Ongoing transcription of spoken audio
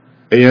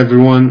Hey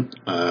everyone,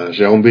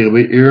 Jérôme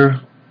Birbe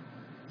here.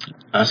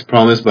 As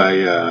promised by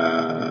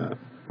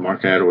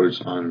Mark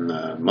Edwards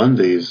on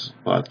Monday's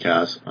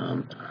podcast,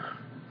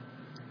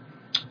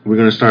 we're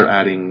going to start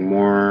adding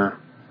more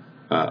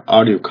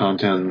audio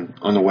content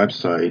on the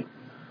website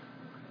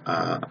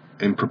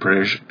in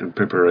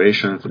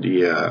preparation for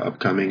the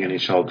upcoming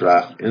NHL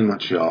draft in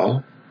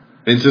Montreal.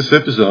 In this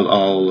episode,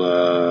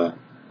 I'll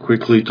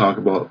quickly talk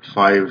about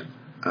 5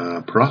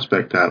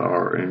 prospects that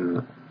are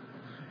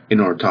in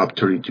our top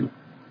 32.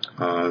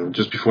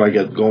 Just before I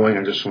get going,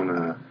 I just want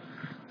to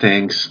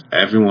thanks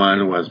everyone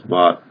who has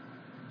bought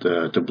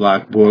the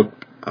Black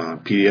Book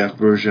PDF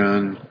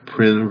version,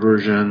 print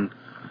version,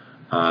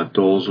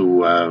 those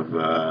who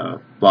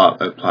have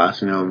bought a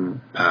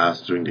Platinum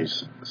Pass during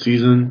this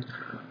season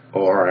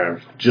or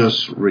have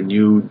just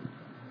renewed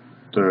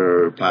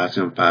their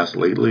Platinum Pass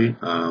lately.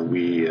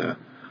 We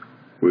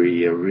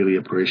really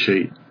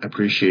appreciate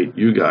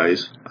you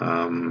guys.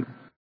 All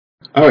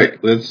right,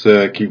 let's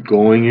keep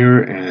going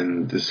here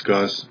and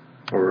discuss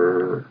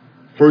our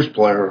first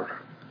player.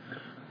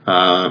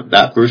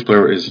 That first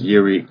player is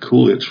Jiri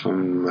Kulich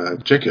from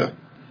Czechia.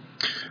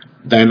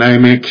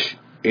 Dynamic,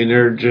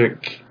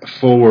 energetic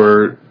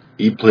forward.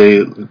 He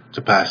played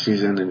the past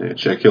season in the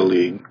Czechia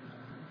League.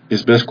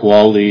 His best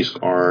qualities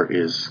are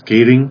his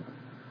skating,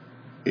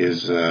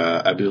 his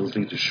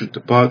ability to shoot the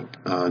puck.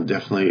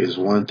 Definitely his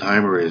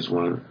one-timer is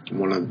one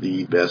of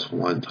the best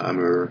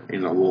one-timer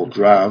in the whole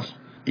draft.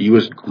 He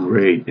was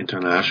great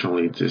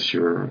internationally this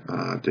year.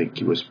 I think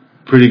he was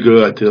pretty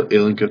good at the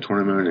Ilinka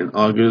tournament in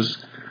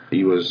August.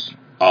 He was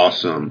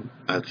awesome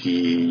at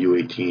the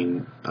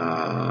U18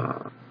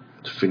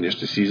 to finish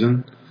the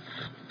season.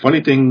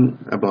 Funny thing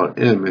about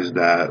him is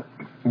that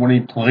when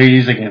he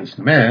plays against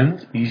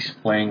men, he's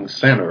playing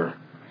center,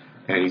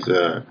 and he's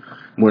a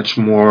much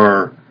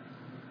more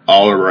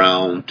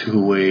all-around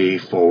two-way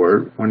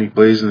forward when he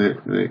plays in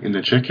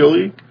the Czechia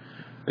League.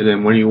 And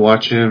then when you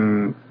watch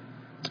him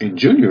in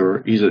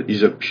junior,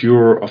 he's a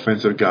pure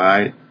offensive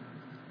guy,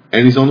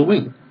 and he's on the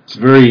wing. It's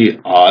very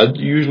odd.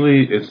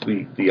 Usually, it's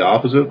the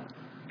opposite.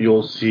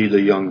 You'll see the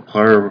young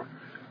player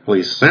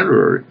play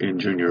center in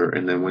junior,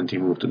 and then when he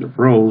moves to the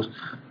pros,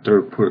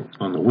 they're put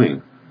on the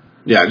wing.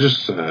 Yeah,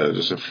 just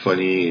a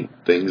funny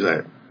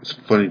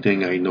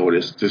thing I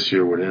noticed this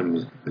year with him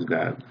is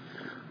that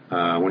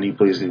when he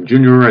plays in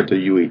junior at the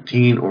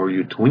U18 or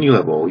U20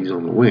 level, he's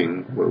on the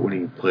wing, but when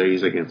he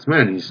plays against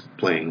men, he's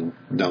playing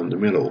down the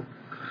middle.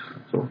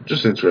 So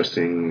just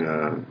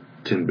interesting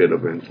tidbit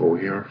of info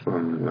here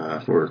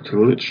for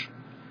Kulich.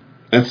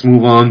 Let's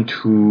move on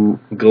to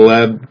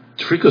Gleb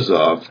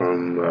Trikozov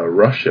from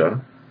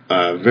Russia.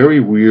 Very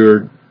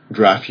weird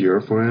draft year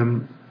for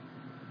him.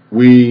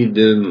 We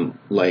didn't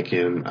like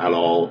him at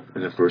all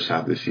in the first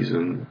half of the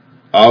season.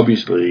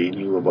 Obviously,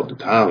 knew about the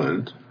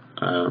talent,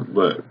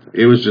 but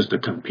it was just the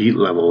compete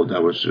level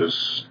that was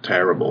just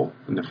terrible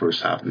in the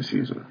first half of the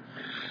season.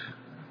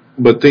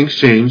 But things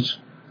changed.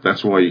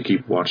 That's why you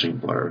keep watching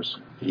players.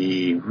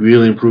 He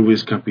really improved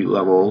his compete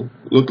level.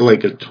 Looked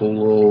like a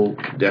total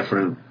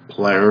different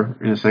player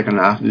in the second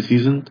half of the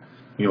season.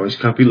 His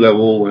compete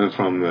level went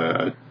from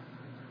a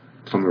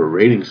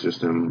rating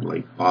system,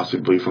 like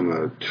possibly from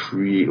a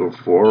 3 or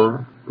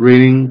 4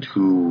 rating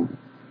to,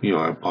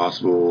 a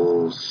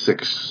possible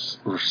 6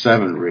 or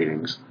 7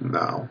 ratings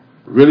now.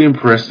 Really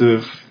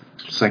impressive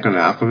second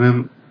half of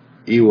him.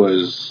 He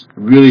was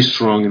really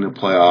strong in the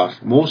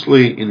playoff,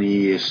 mostly in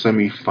the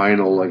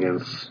semi-final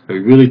against a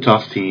really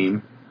tough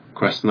team,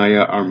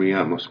 Krasnaya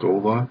Armia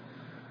Moskova.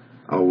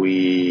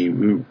 We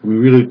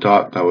really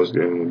thought that was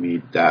going to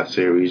be that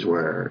series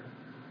where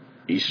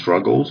he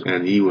struggles,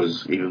 and he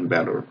was even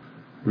better.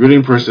 Really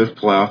impressive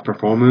playoff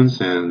performance,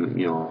 and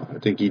I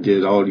think he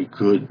did all he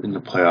could in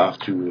the playoff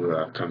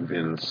to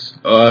convince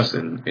us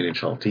and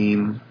NHL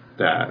team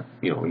that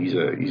he's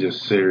a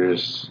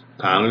serious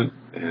talent.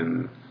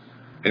 And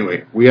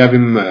anyway, we have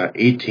him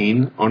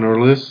 18 on our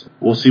list.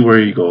 We'll see where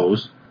he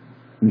goes.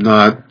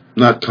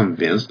 Not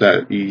convinced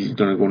that he's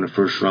gonna go in the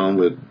first round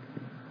with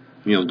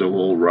the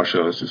whole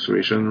Russia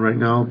situation right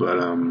now, but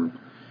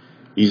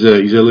he's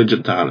a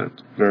legit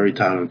talent, very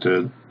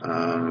talented.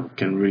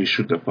 Can really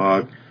shoot the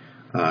puck.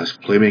 His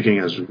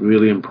playmaking has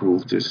really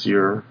improved this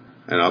year,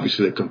 and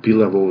obviously the compete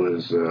level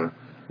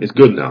is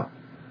good now.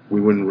 We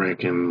wouldn't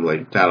rank him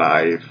like that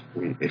high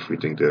if we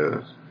think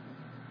the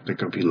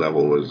compete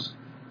level was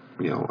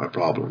a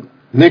problem.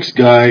 Next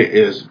guy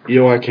is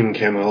Joakim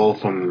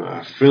Kemell from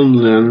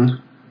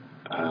Finland.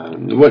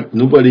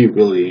 Nobody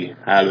really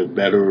had a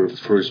better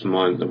first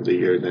month of the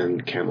year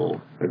than Kemell.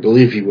 I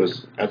believe he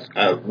was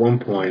at one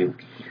point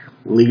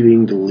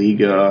leading the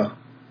Liga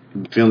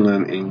in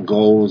Finland in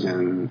goals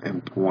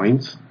and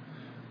points.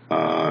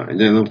 And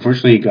then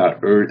unfortunately he got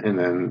hurt, and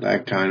then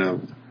that kind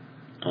of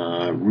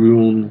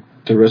ruined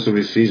the rest of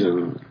his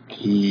season.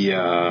 He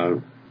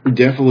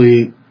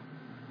definitely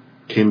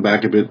came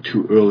back a bit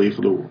too early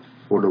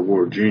for the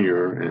World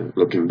Junior, and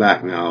looking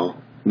back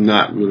now,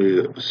 not really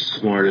the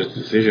smartest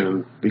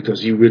decision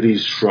because he really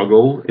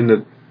struggled in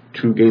the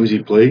 2 games he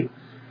played,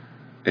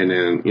 and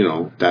then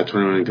that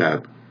tournament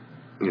got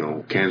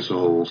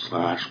cancel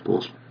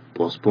 /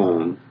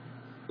 postpone.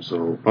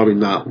 So probably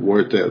not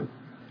worth it.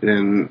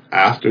 Then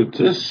after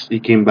this, he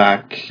came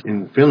back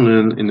in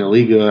Finland in the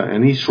Liga,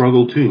 and he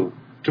struggled too.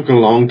 Took a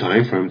long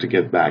time for him to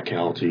get back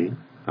healthy,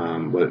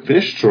 but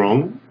finished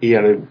strong. He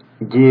had a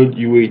good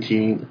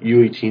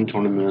U18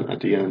 tournament at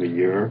the end of the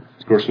year.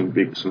 Scored some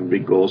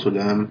big goals for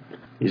them.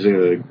 He's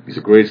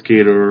a great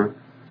skater.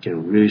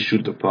 Can really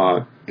shoot the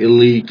puck.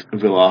 Elite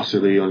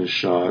velocity on his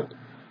shot.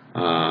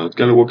 It's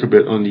got to work a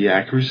bit on the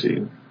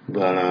accuracy,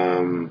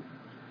 but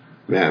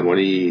man,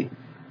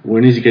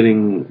 when he's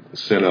getting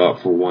set up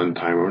for one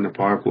timer in the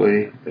power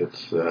play,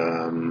 it's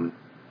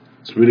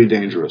really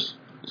dangerous.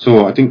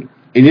 So I think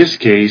in this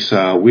case,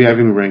 we have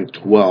him ranked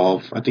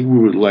 12. I think we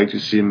would like to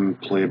see him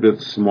play a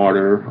bit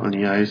smarter on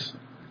the ice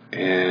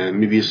and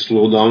maybe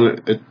slow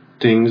down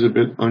things a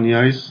bit on the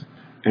ice,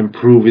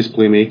 improve his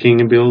playmaking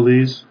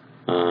abilities.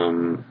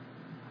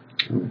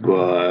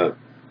 But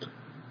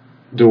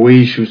the way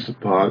he shoots the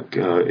puck,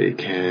 it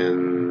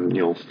can,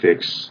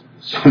 fix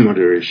some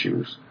other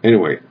issues.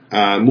 Anyway,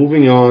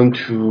 moving on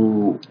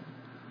to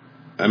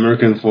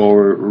American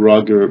forward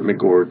Roger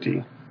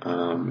McGourty.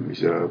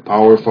 He's a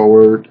power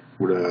forward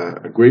with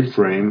a great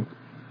frame,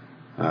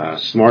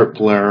 smart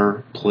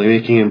player,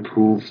 playmaking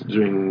improved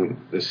during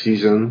the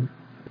season.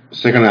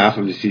 Second half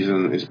of the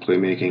season, his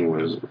playmaking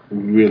was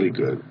really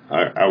good.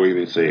 I would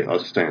even say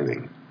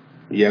outstanding.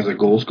 He has a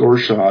goal scorer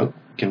shot,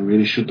 can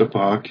really shoot the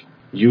puck,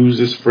 use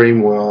his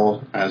frame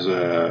well as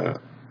a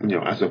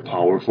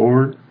power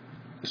forward.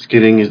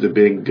 Skating is the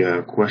big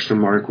question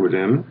mark with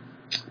him,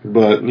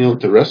 but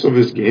the rest of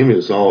his game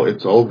it's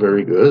all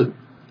very good.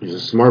 He's a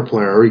smart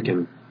player. He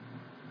can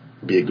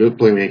be a good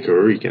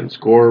playmaker. He can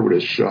score with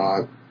his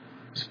shot.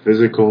 He's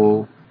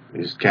physical.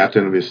 He's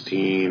captain of his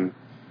team.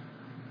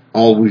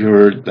 All we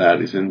heard that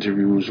his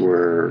interviews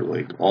were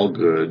all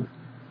good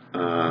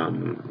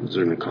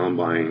during the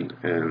combine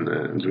and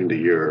during the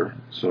year.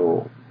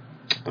 So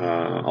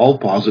all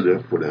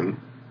positive with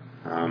him.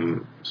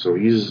 So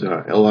he's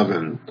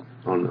 11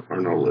 on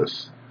our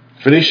list.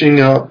 Finishing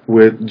up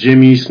with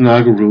Jimmy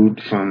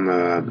Snuggerud from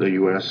the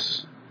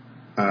U.S.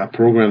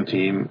 Program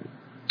team.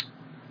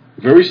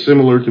 Very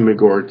similar to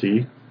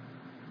McGourty.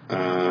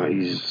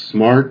 He's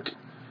smart.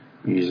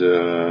 He's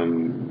a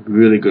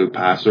really good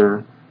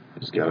passer.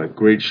 He's got a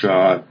great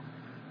shot.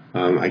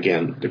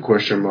 Again, the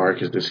question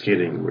mark is the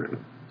skating with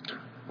him.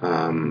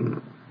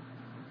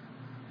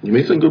 He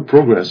made some good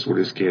progress with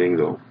his skating,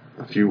 though.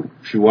 If you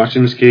watch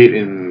him skate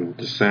in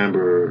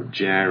December,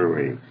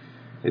 January,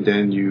 and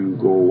then you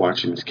go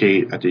watch him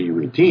skate at the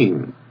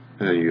U18,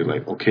 and you're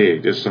like, okay,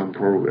 there's some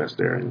progress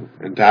there,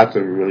 and that's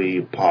a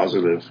really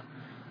positive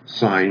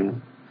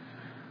sign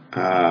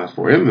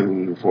for him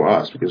and for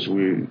us because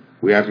we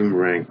have him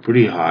ranked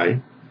pretty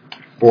high,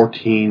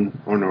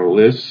 14 on our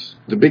list.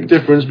 The big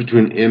difference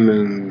between him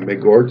and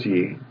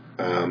McGourty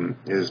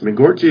is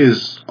McGourty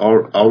is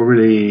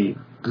already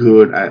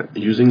good at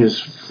using his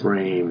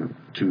frame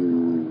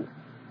to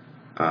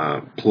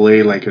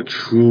play like a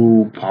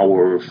true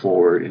power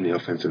forward in the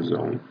offensive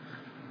zone.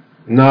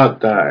 Not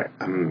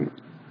to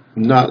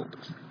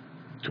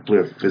play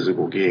a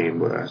physical game,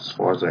 but as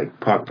far as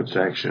puck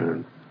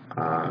protection,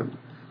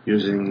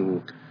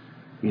 using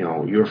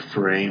your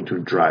frame to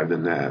drive the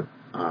net.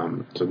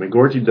 So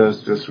McGourty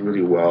does this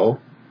really well.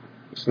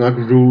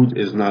 Snuggerud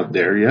is not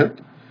there yet.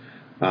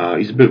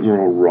 He's a bit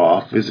more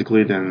raw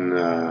physically than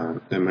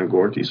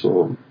McGourty,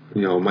 so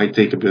it might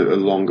take a bit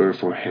longer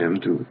for him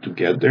to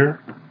get there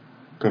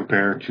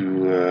compared to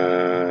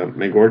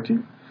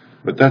McGourty.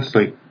 But that's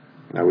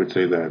I would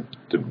say that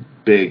the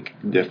big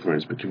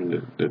difference between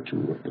the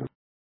two of them.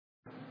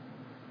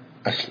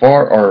 As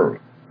far our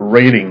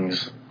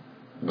ratings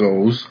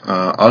goes,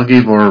 I'll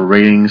give our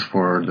ratings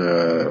for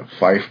the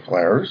 5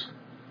 players,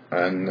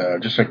 and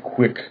just a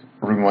quick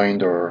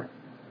reminder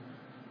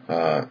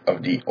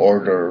of the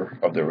order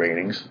of the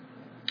ratings.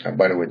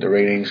 By the way, the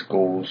ratings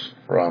goes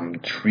from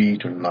 3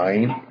 to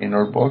 9 in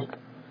our book.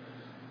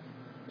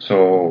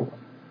 So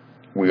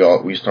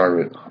we start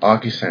with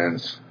hockey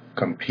sense,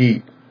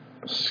 compete,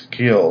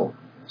 skill,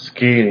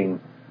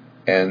 skating,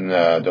 and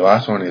the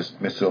last one is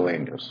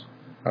miscellaneous.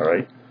 All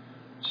right.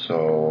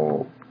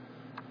 So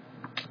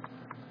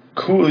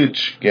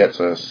Coolidge gets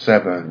a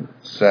 7,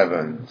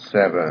 7,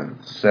 7,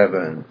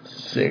 7,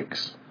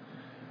 6.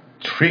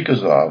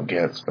 Trikazov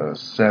gets a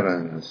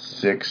 7,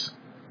 6,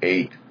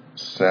 8,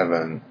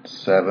 7,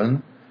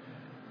 7.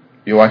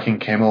 Joachim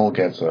Kemmel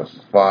gets a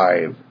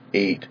 5,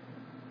 8,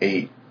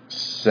 8,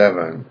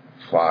 7,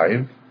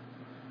 5.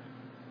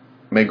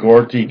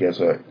 McGourty gets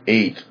a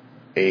 8,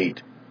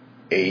 8,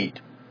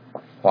 8,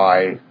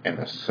 5, and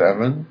a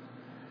 7.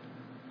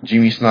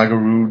 Jimmy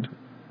Snuggerud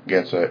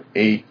gets a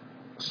 8,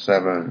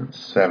 7,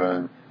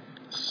 7,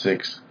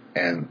 6,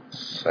 and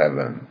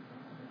 7.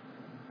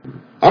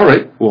 All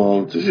right.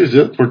 Well, this is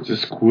it for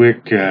this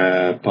quick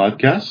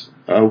podcast.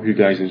 I hope you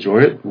guys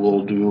enjoy it.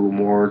 We'll do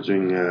more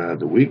during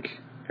the week,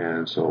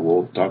 and so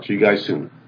we'll talk to you guys soon.